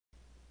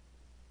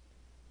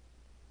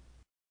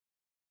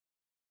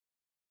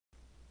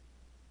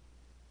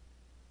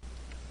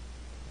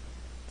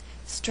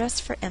Stress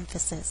for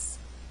emphasis.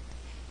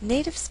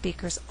 Native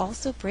speakers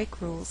also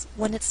break rules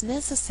when it's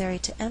necessary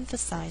to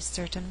emphasize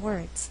certain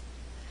words.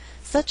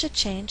 Such a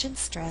change in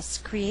stress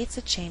creates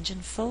a change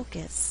in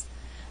focus.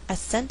 A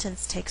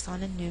sentence takes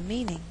on a new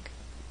meaning.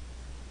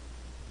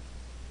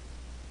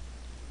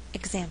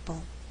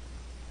 Example.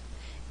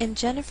 In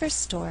Jennifer's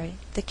story,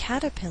 the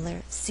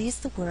caterpillar sees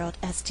the world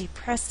as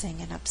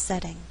depressing and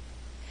upsetting.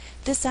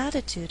 This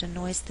attitude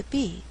annoys the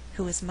bee,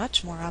 who is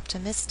much more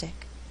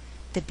optimistic.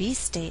 The bee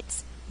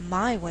states,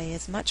 "My way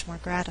is much more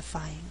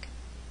gratifying."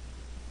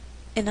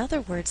 In other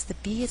words, the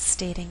bee is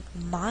stating,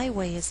 "My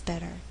way is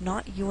better,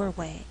 not your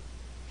way."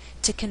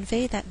 To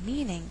convey that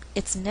meaning,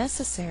 it's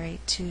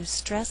necessary to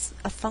stress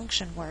a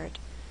function word.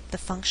 The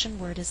function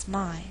word is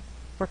my.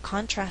 We're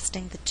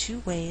contrasting the two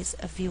ways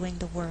of viewing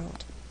the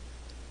world.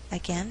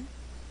 Again,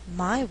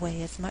 my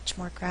way is much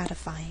more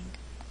gratifying.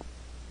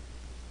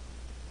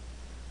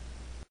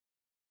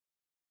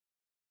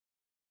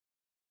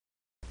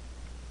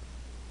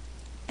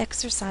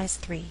 Exercise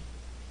 3.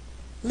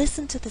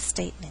 Listen to the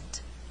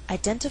statement.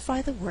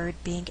 Identify the word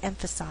being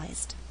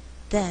emphasized.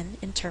 Then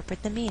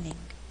interpret the meaning.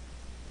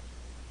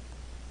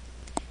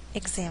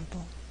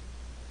 Example.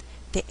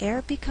 The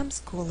air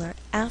becomes cooler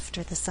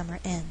after the summer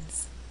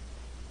ends.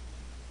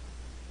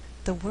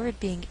 The word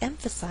being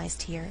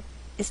emphasized here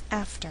is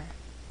after.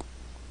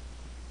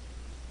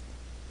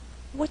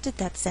 What did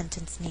that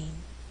sentence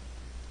mean?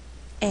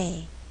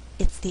 A.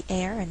 It's the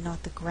air and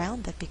not the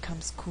ground that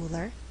becomes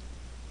cooler.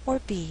 Or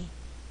B.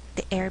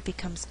 The air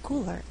becomes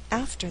cooler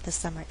after the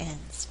summer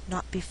ends,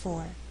 not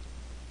before.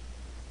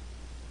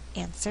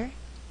 Answer: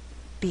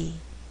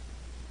 B.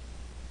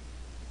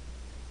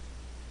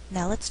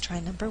 Now let's try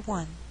number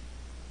 1.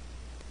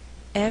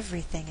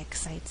 Everything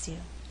excites you.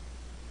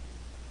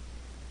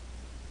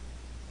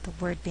 The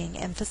word being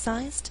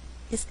emphasized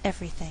is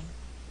everything.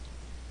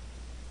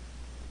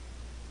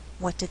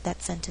 What did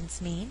that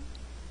sentence mean?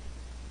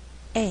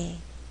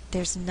 A.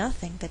 There's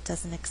nothing that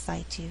doesn't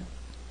excite you.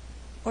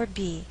 Or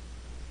B.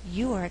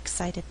 You are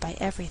excited by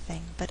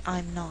everything, but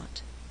I'm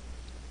not.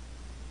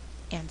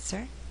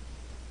 Answer: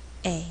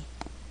 A.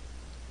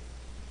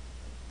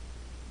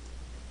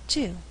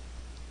 2.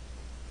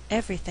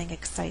 Everything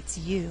excites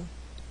you.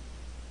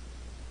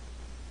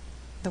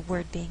 The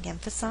word being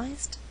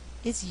emphasized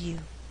is you.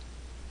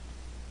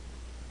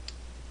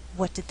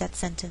 What did that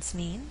sentence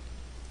mean?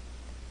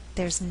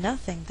 There's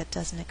nothing that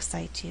doesn't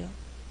excite you.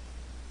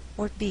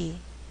 Or B.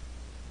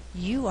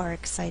 You are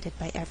excited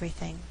by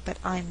everything, but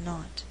I'm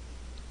not.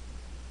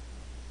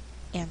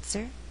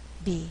 Answer: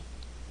 B.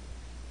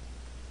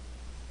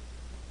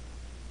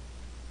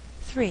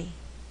 3.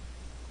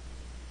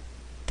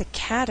 The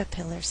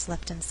caterpillar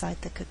slept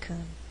inside the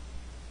cocoon.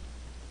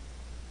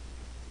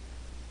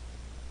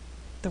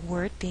 The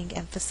word being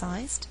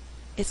emphasized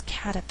is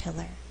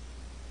caterpillar.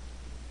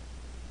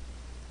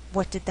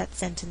 What did that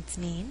sentence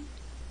mean?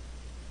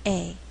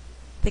 A.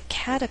 The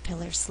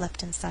caterpillar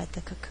slept inside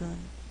the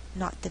cocoon,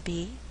 not the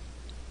bee.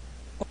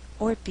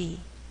 Or B.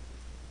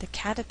 The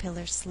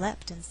caterpillar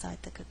slept inside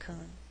the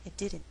cocoon. It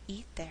didn't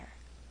eat there.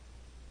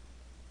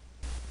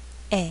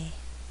 A.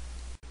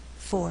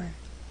 4.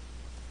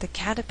 The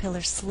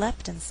caterpillar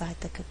slept inside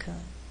the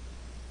cocoon.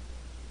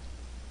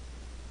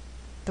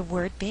 The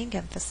word being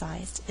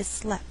emphasized is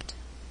slept.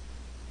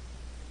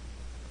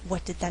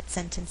 What did that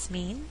sentence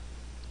mean?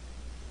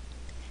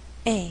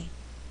 A.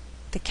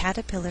 The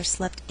caterpillar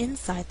slept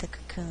inside the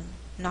cocoon,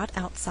 not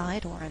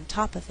outside or on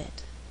top of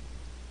it.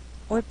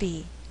 Or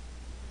B.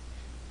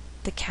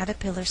 The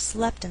caterpillar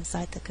slept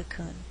inside the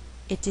cocoon.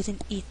 It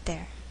didn't eat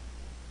there.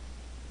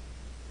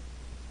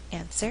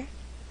 Answer: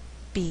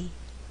 B.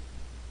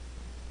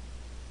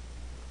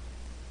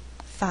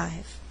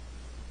 5.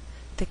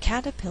 The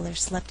caterpillar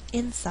slept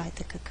inside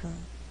the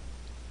cocoon.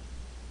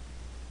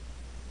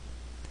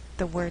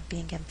 The word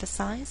being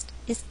emphasized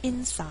is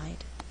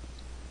inside.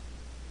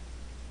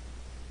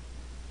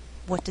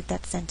 What did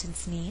that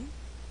sentence mean?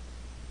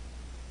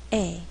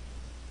 A.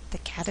 The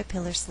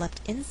caterpillar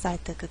slept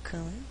inside the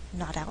cocoon,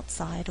 not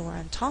outside or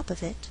on top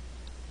of it.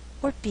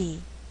 Or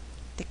B.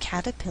 The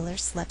caterpillar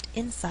slept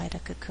inside a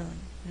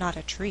cocoon, not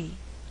a tree.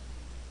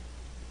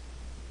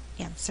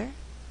 Answer: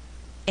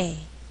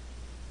 A.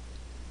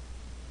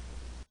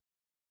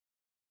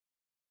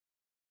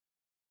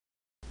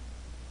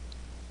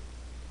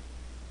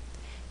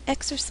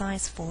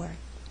 Exercise 4.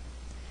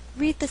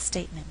 Read the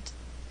statement.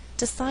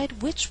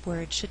 Decide which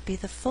word should be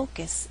the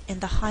focus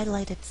in the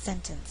highlighted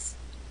sentence.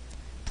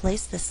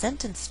 Place the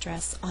sentence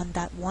stress on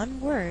that one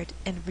word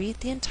and read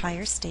the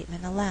entire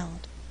statement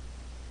aloud.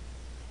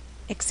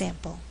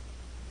 Example.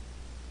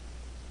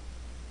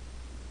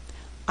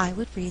 I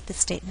would read the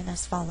statement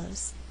as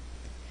follows.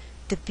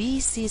 The bee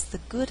sees the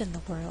good in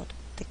the world,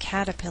 the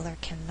caterpillar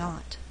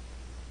cannot.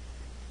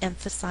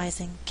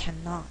 Emphasizing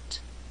cannot.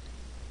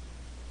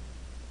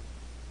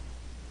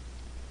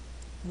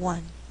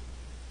 1.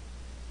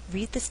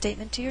 Read the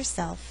statement to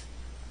yourself,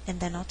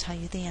 and then I'll tell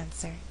you the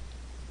answer.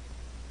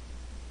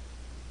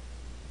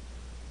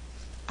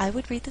 I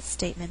would read the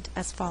statement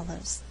as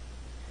follows.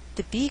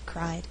 The bee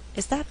cried,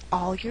 "Is that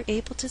all you're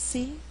able to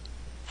see?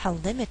 how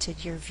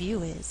limited your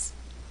view is.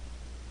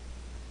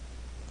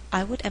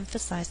 I would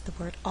emphasize the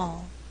word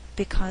all,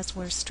 because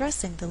we're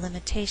stressing the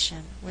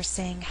limitation. We're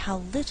saying how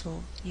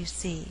little you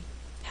see,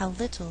 how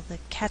little the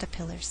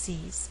caterpillar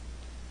sees.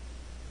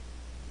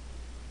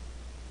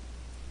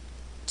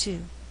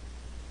 2.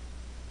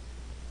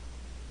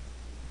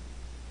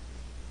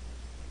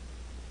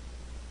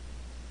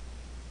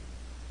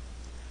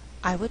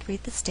 I would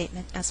read the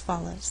statement as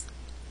follows.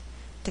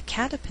 The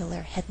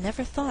caterpillar had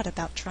never thought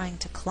about trying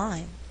to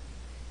climb.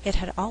 It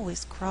had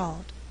always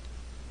crawled.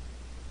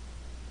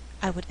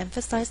 I would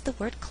emphasize the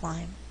word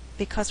climb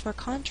because we're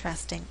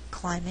contrasting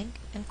climbing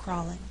and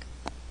crawling.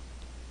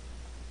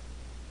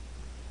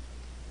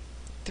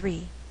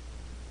 3.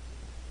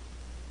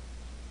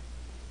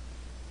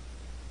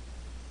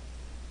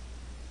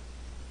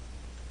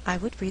 I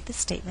would read the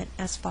statement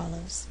as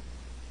follows.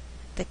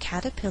 The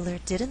caterpillar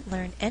didn't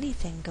learn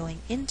anything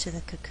going into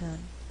the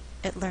cocoon.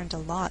 It learned a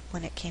lot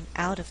when it came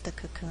out of the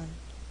cocoon.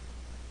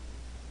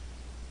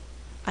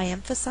 I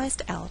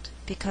emphasized out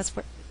because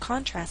we're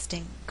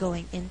contrasting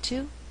going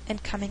into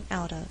and coming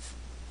out of.